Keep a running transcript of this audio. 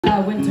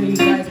Winter, you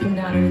guys come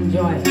down and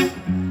enjoy it.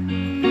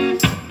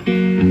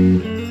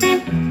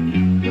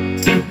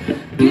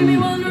 Give me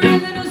one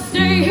reason to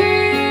stay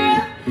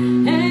here,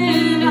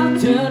 and I'll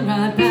turn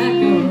right back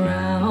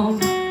around.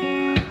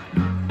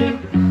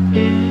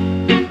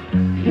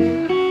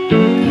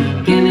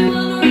 Give me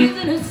one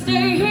reason to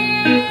stay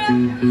here,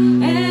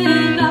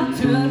 and I'll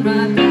turn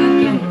right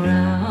back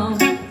around.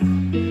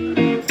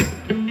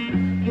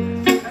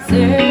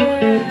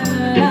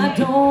 Said I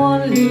don't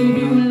want to leave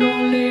you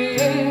lonely.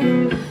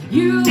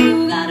 You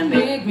gotta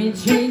make me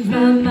change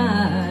my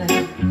mind.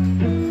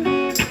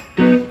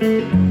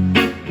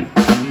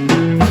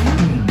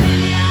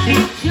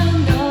 It's your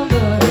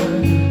number.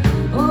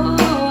 Oh,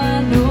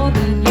 I know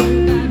that you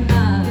got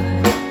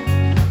mine.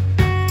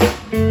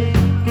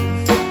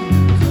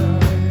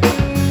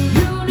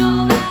 You know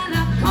that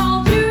I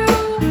called you.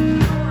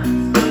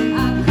 I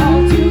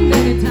called you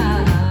many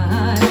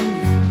times.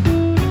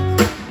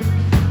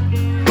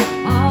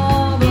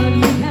 Oh, but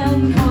you can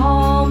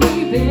call me,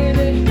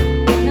 baby.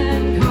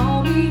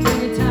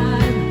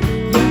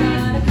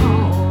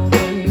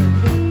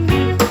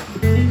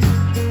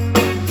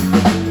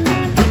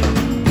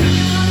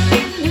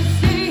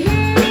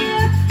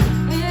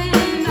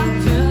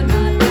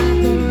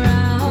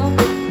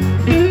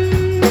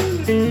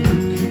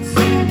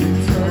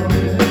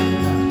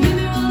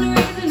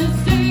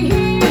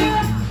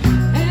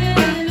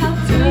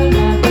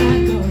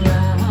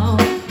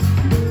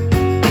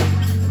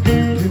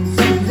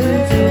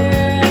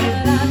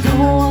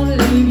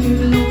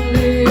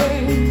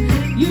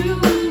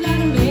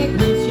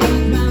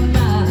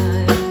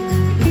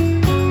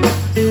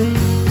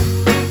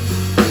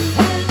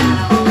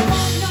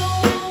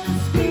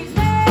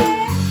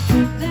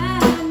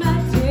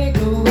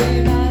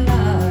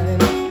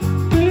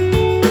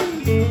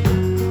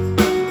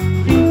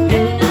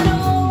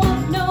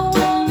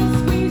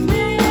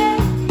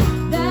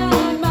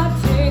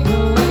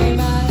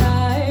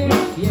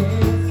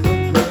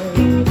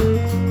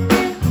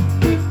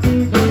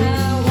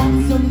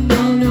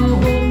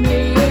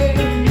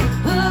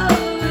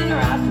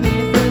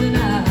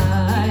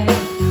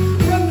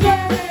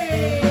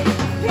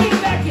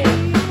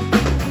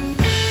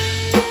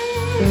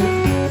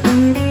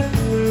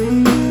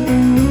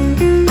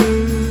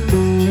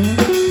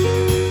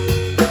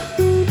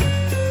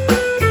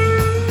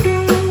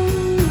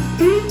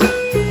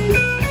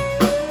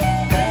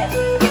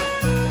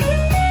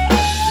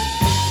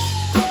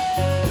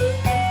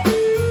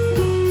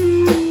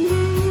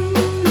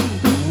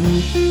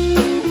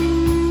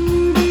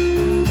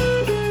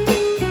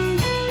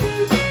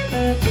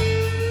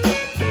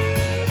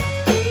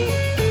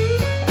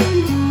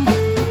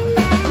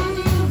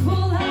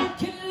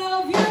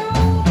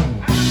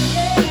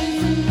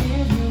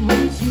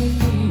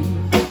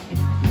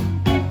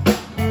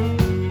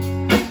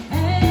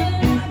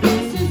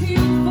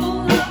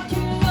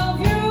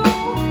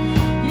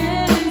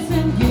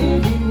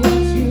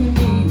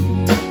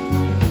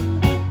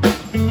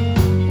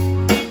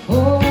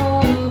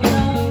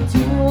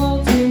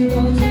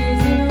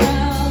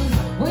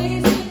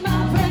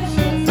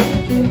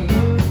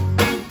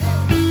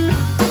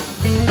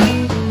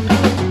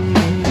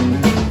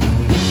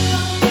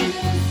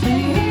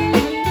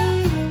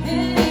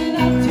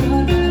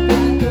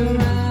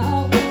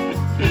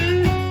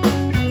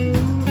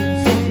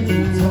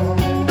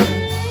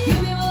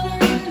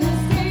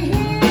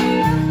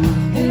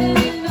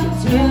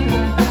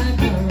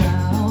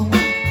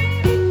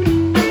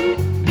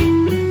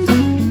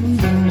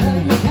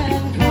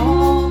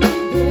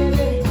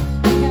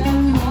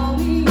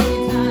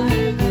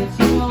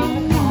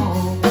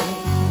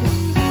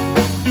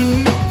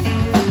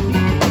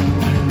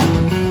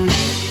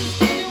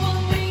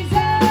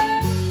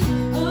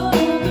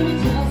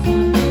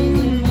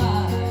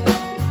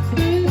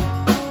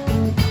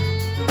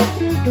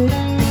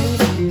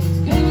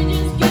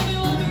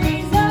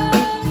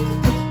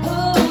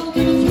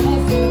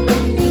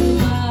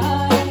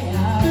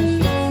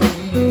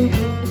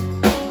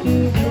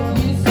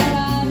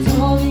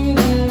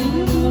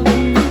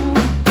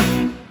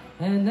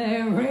 And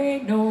there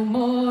ain't no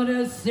more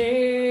to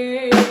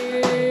say.